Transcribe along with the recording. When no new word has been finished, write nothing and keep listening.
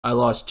I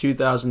lost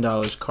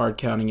 $2,000 card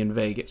counting in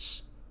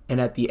Vegas.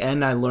 And at the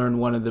end, I learned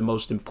one of the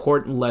most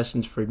important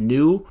lessons for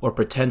new or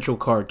potential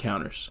card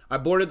counters. I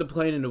boarded the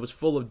plane and it was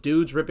full of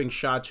dudes ripping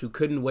shots who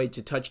couldn't wait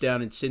to touch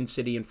down in Sin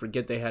City and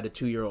forget they had a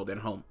 2-year-old at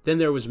home. Then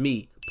there was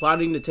me,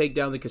 plotting to take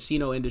down the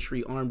casino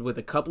industry armed with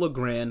a couple of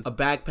grand, a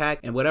backpack,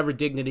 and whatever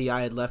dignity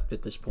I had left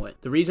at this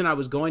point. The reason I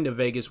was going to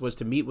Vegas was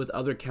to meet with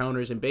other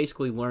counters and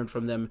basically learn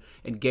from them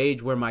and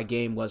gauge where my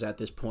game was at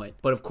this point.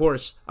 But of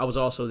course, I was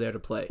also there to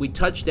play. We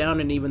touched down,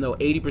 and even though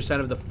 80%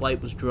 of the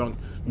flight was drunk,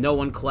 no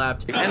one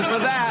clapped. And for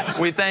that,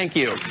 we thank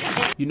you.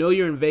 You know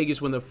you're in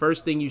Vegas when the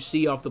first thing you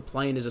see off the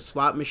plane is a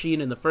slot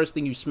machine and the first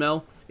thing you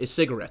smell is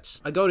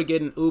cigarettes. I go to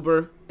get an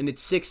Uber and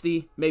it's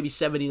 $60, maybe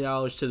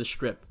 $70 to the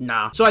Strip.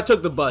 Nah. So I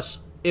took the bus.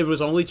 It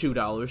was only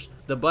 $2.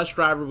 The bus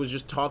driver was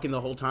just talking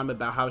the whole time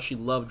about how she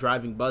loved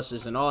driving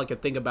buses, and all I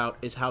could think about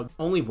is how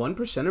only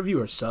 1% of you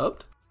are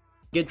subbed?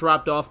 Get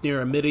dropped off near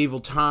a medieval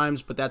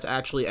times, but that's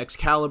actually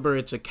Excalibur.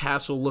 It's a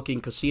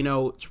castle-looking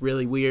casino. It's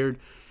really weird.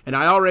 And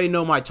I already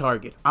know my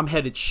target. I'm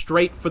headed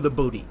straight for the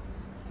booty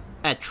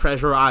at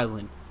Treasure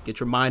Island. Get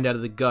your mind out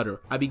of the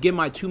gutter. I begin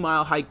my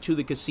 2-mile hike to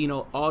the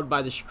casino, awed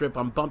by the Strip.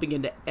 I'm bumping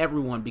into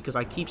everyone because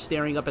I keep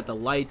staring up at the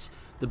lights,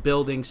 the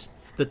buildings,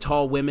 the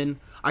tall women.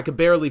 I could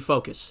barely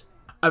focus.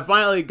 I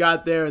finally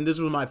got there, and this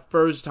was my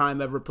first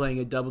time ever playing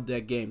a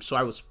double-deck game, so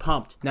I was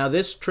pumped. Now,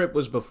 this trip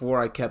was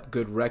before I kept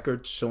good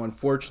records, so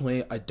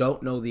unfortunately, I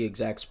don't know the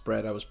exact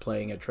spread I was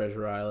playing at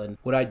Treasure Island.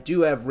 What I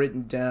do have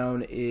written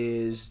down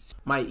is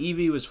my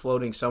EV was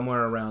floating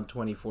somewhere around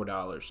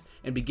 $24,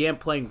 and began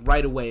playing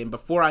right away, and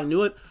before I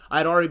knew it,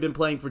 I'd already been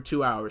playing for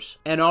 2 hours,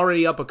 and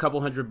already up a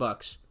couple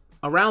 $100.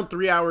 Around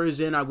 3 hours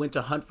in, I went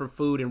to hunt for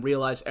food and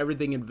realized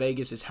everything in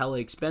Vegas is hella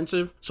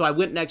expensive. So I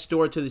went next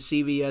door to the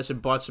CVS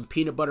and bought some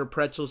peanut butter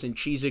pretzels and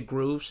Cheez-It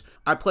Grooves.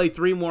 I played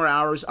 3 more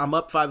hours. I'm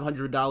up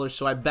 $500,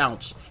 so I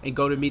bounce and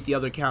go to meet the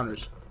other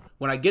counters.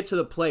 When I get to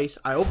the place,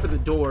 I open the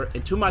door,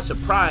 and to my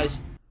surprise,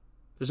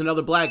 there's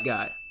another black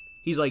guy.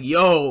 He's like,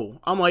 yo.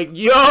 I'm like,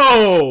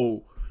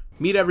 yo.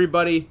 Meet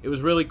everybody. It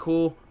was really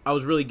cool. I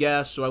was really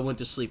gassed, so I went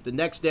to sleep. The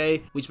next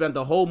day, we spent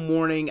the whole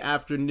morning,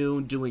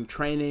 afternoon doing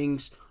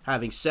trainings,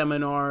 having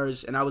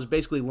seminars, and I was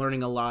basically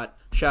learning a lot.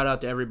 Shout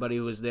out to everybody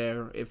who was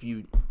there.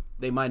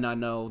 They might not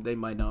know, they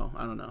might know,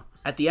 I don't know.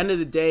 At the end of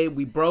the day,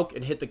 we broke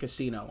and hit the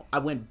casino. I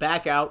went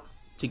back out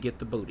to get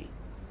the booty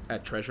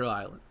at Treasure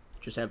Island.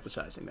 Just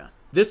emphasizing that.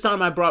 This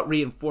time I brought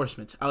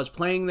reinforcements. I was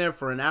playing there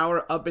for an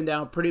hour, up and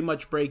down, pretty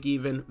much break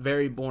even,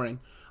 very boring.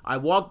 I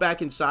walked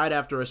back inside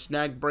after a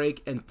snack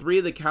break, and 3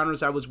 of the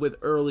counters I was with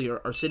earlier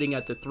are sitting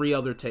at the 3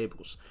 other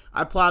tables.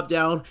 I plop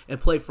down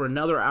and play for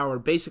another hour,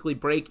 basically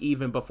break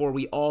even before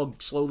we all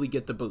slowly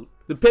get the boot.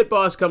 The pit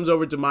boss comes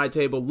over to my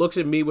table, looks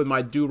at me with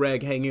my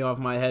do-rag hanging off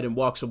my head, and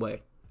walks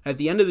away. At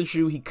the end of the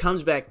shoe, he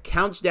comes back,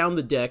 counts down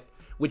the deck,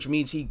 which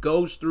means he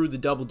goes through the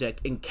double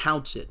deck and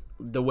counts it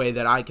the way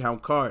that I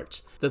count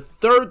cards. The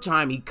 3rd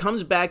time, he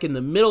comes back in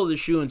the middle of the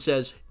shoe and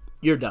says,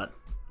 "You're done."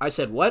 I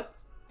said, "What?"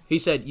 He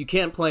said, "You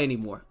can't play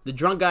anymore." The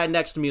drunk guy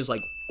next to me is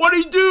like, "What'd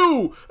he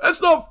do?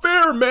 That's not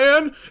fair,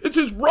 man. It's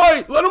his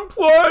right. Let him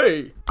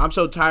play." I'm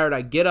so tired,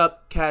 I get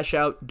up, cash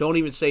out, don't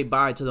even say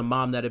bye to the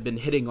mom that had been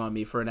hitting on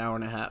me for an hour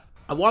and a half.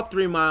 I walk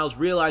 3 miles,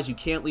 realize you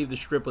can't leave the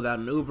Strip without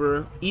an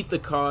Uber, eat the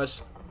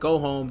cost, go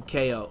home,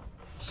 KO.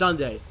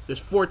 Sunday, there's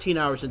 14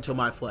 hours until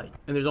my flight,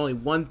 and there's only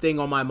one thing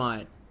on my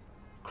mind.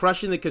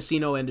 Crushing the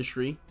casino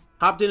industry.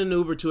 Hopped in an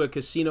Uber to a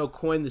casino,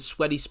 coined the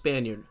Sweaty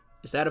Spaniard.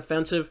 Is that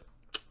offensive?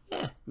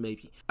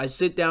 Maybe. I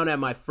sit down at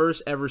my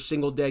first ever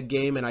single deck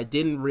game, and I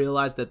didn't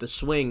realize that the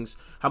swings,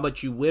 how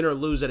much you win or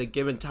lose at a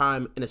given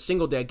time in a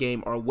single deck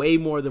game, are way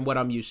more than what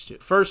I'm used to.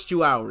 First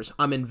 2 hours,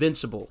 I'm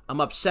invincible.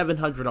 I'm up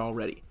 700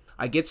 already.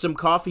 I get some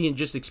coffee and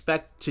just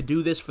expect to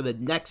do this for the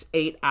next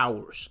 8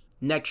 hours.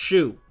 Next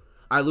shoe,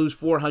 I lose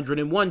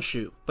 401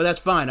 shoe. But that's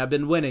fine, I've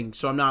been winning,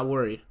 so I'm not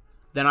worried.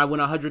 Then I win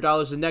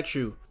 $100 the next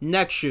shoe.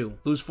 Next shoe,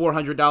 lose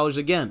 $400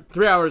 again.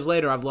 3 hours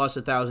later, I've lost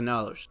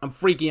 $1,000. I'm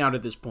freaking out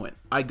at this point.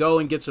 I go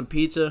and get some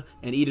pizza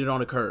and eat it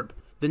on a curb.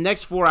 The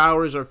next 4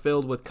 hours are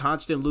filled with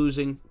constant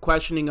losing,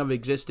 questioning of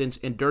existence,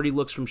 and dirty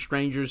looks from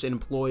strangers and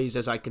employees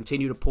as I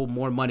continue to pull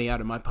more money out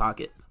of my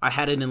pocket. I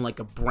had it in like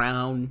a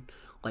brown,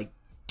 like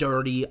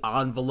dirty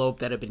envelope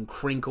that had been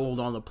crinkled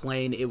on the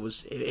plane.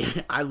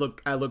 I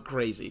look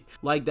crazy.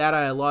 Like that,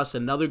 I had lost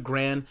another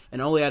grand and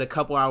only had a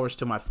couple hours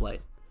to my flight.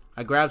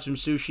 I grab some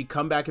sushi,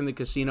 come back in the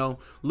casino,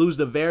 lose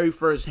the very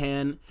first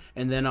hand,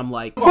 and then I'm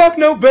like, "Fuck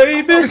no,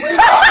 baby!"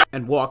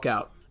 and walk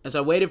out. As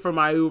I waited for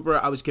my Uber,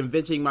 I was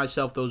convincing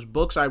myself those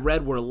books I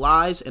read were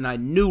lies, and I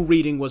knew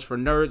reading was for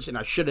nerds, and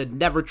I should have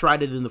never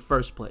tried it in the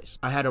first place.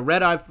 I had a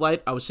red-eye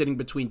flight. I was sitting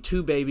between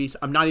 2 babies.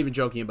 I'm not even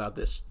joking about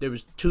this. There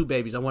was 2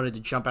 babies. I wanted to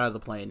jump out of the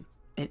plane.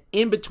 And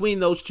in between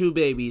those 2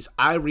 babies,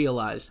 I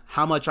realized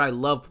how much I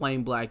love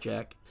playing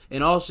blackjack.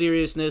 In all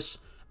seriousness,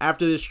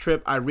 after this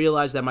trip, I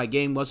realized that my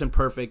game wasn't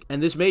perfect,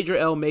 and this major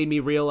L made me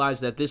realize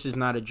that this is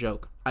not a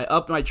joke. I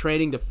upped my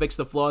training to fix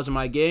the flaws in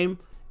my game,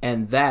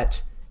 and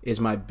that is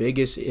my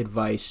biggest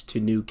advice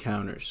to new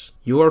counters.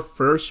 Your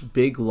first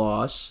big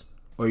loss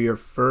or your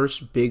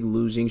first big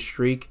losing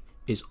streak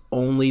is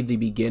only the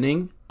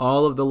beginning.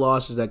 All of the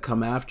losses that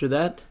come after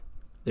that,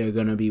 they're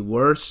going to be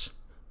worse,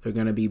 they're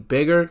going to be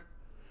bigger,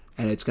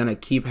 and it's going to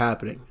keep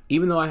happening.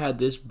 Even though I had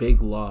this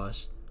big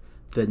loss,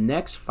 the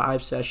next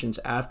 5 sessions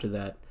after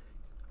that,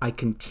 I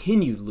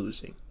continued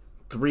losing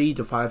 $300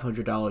 to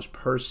 $500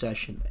 per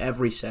session,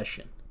 every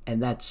session.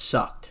 And that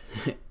sucked.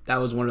 That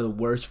was one of the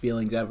worst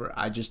feelings ever.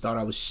 I just thought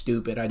I was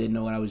stupid. I didn't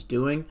know what I was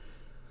doing.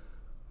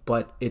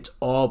 But it's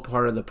all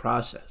part of the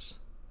process.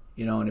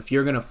 You know, and if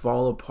you're going to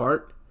fall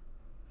apart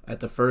at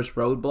the first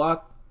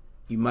roadblock,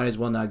 you might as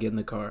well not get in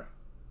the car.